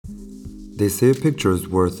They say a picture is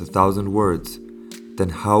worth 1,000 words, then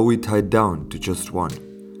how we tie it down to just one.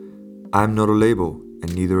 I'm not a label,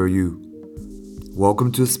 and neither are you.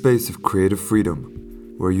 Welcome to a space of creative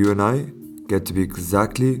freedom, where you and I get to be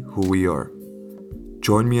exactly who we are.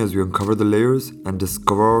 Join me as we uncover the layers and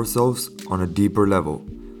discover ourselves on a deeper level.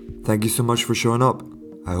 Thank you so much for showing up.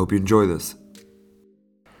 I hope you enjoy this.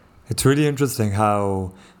 It's really interesting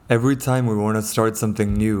how every time we want to start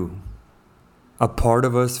something new, a part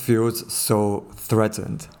of us feels so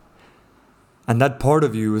threatened. And that part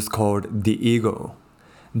of you is called the ego.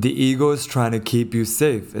 The ego is trying to keep you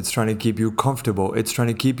safe. It's trying to keep you comfortable. It's trying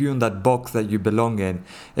to keep you in that box that you belong in.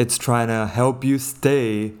 It's trying to help you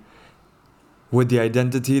stay with the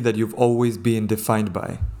identity that you've always been defined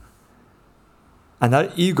by. And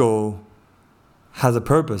that ego has a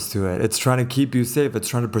purpose to it. It's trying to keep you safe. It's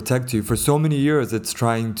trying to protect you. For so many years, it's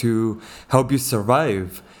trying to help you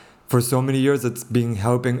survive. For so many years, it's been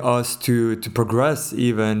helping us to progress,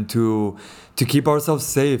 even to keep ourselves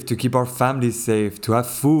safe, to keep our families safe, to have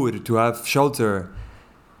food, to have shelter.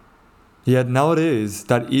 Yet nowadays,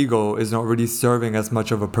 that ego is not really serving as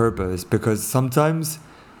much of a purpose, because sometimes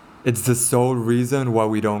it's the sole reason why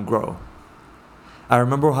we don't grow. I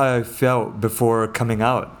remember how I felt before coming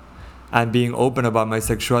out and being open about my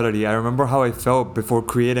sexuality. I remember how I felt before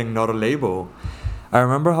creating Not a Label. I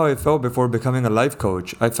remember how I felt before becoming a life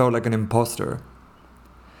coach. I felt like an imposter.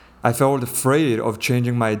 I felt afraid of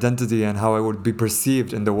changing my identity and how I would be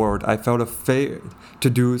perceived in the world. I felt afraid to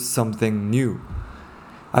do something new.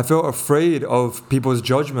 I felt afraid of people's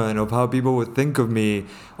judgment, of how people would think of me,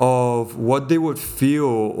 of what they would feel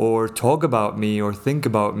or talk about me or think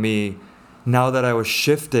about me, now that I was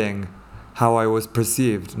shifting how I was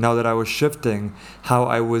perceived, now that I was shifting how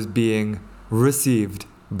I was being received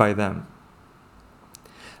by them.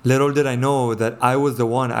 Little did I know that I was the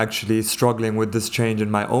one actually struggling with this change in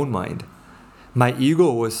my own mind. My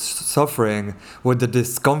ego was suffering with the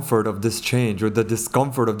discomfort of this change, with the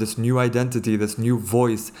discomfort of this new identity, this new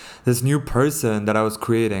voice, this new person that I was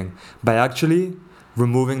creating, by actually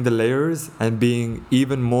removing the layers and being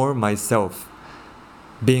even more myself,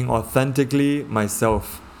 being authentically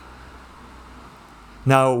myself.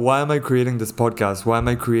 Now, why am I creating this podcast? Why am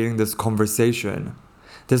I creating this conversation?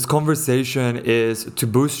 This conversation is to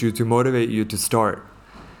boost you, to motivate you to start.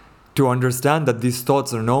 To understand that these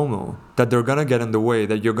thoughts are normal, that they're gonna get in the way,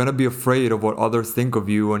 that you're gonna be afraid of what others think of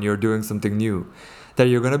you when you're doing something new, that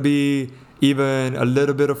you're gonna be even a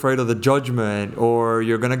little bit afraid of the judgment, or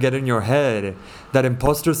you're gonna get in your head, that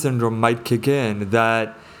imposter syndrome might kick in,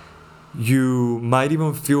 that you might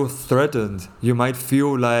even feel threatened. You might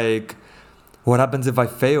feel like, what happens if I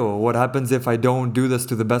fail? What happens if I don't do this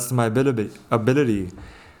to the best of my ability?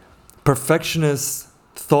 Perfectionist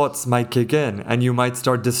thoughts might kick in, and you might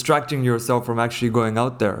start distracting yourself from actually going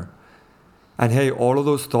out there. And hey, all of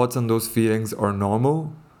those thoughts and those feelings are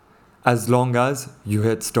normal as long as you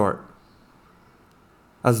hit start.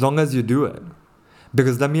 As long as you do it.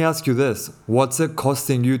 Because let me ask you this, what's it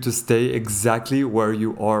costing you to stay exactly where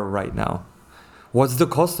you are right now? What's the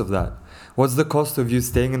cost of that? What's the cost of you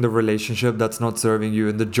staying in the relationship that's not serving you,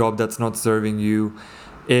 in the job that's not serving you,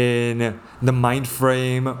 in the mind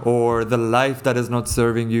frame or the life that is not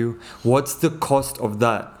serving you? What's the cost of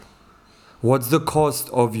that? What's the cost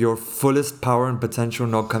of your fullest power and potential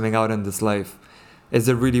not coming out in this life? Is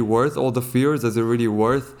it really worth all the fears? Is it really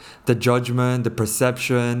worth the judgment, the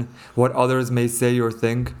perception, what others may say or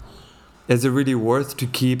think? Is it really worth to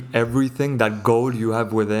keep everything, that gold you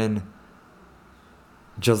have within,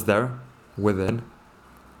 just there, within?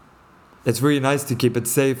 It's really nice to keep it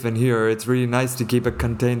safe in here. It's really nice to keep it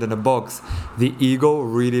contained in a box. The ego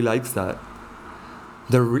really likes that.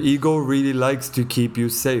 The ego really likes to keep you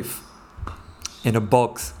safe in a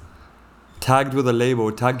box, tagged with a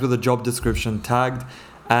label, tagged with a job description, tagged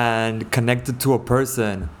and connected to a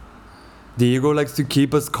person. The ego likes to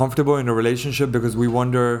keep us comfortable in a relationship because we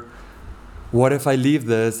wonder, what if I leave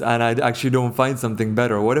this and I actually don't find something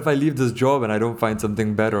better? What if I leave this job and I don't find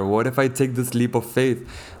something better? What if I take this leap of faith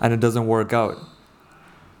and it doesn't work out?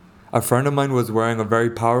 A friend of mine was wearing a very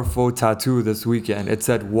powerful tattoo this weekend. It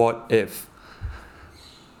said, "What if?"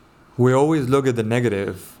 We always look at the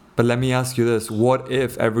negative, but let me ask you this. What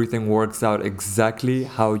if everything works out exactly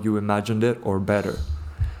how you imagined it or better?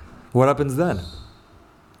 What happens then?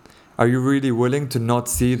 Are you really willing to not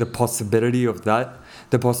see the possibility of that?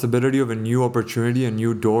 The possibility of a new opportunity, a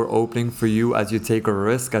new door opening for you as you take a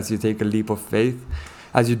risk, as you take a leap of faith,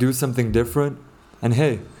 as you do something different? And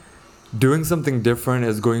hey, doing something different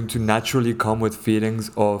is going to naturally come with feelings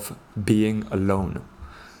of being alone.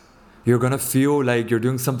 You're gonna feel like you're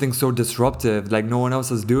doing something so disruptive, like no one else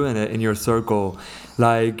is doing it in your circle,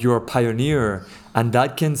 like you're a pioneer, and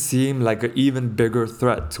that can seem like an even bigger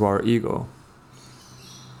threat to our ego.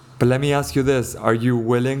 But let me ask you this, are you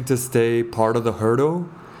willing to stay part of the hurdle,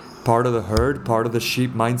 part of the herd, part of the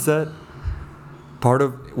sheep mindset? Part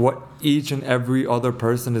of what each and every other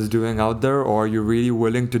person is doing out there, or are you really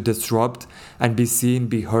willing to disrupt and be seen,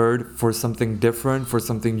 be heard for something different, for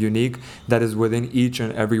something unique that is within each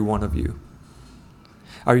and every one of you?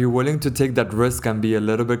 Are you willing to take that risk and be a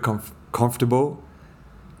little bit comfortable,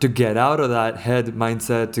 to get out of that head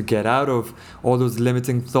mindset, to get out of all those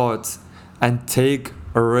limiting thoughts and take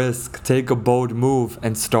a risk, take a bold move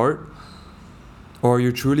and start? Or are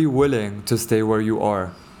you truly willing to stay where you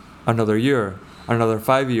are another year, another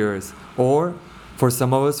 5 years, or for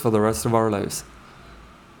some of us, for the rest of our lives?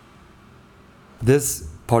 This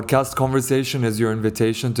podcast conversation is your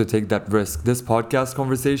invitation to take that risk. This podcast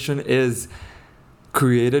conversation is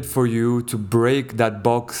created for you to break that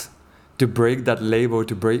box, to break that label,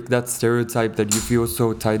 to break that stereotype that you feel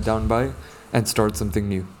so tied down by, and start something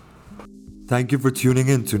new. Thank you for tuning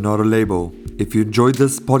in to Not a Label. If you enjoyed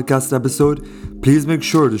this podcast episode, please make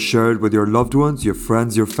sure to share it with your loved ones, your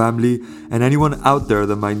friends, your family, and anyone out there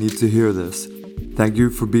that might need to hear this. Thank you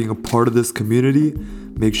for being a part of this community.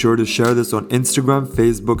 Make sure to share this on Instagram,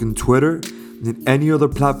 Facebook, and Twitter, and any other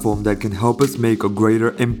platform that can help us make a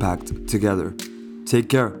greater impact together. Take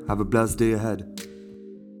care. Have a blessed day ahead.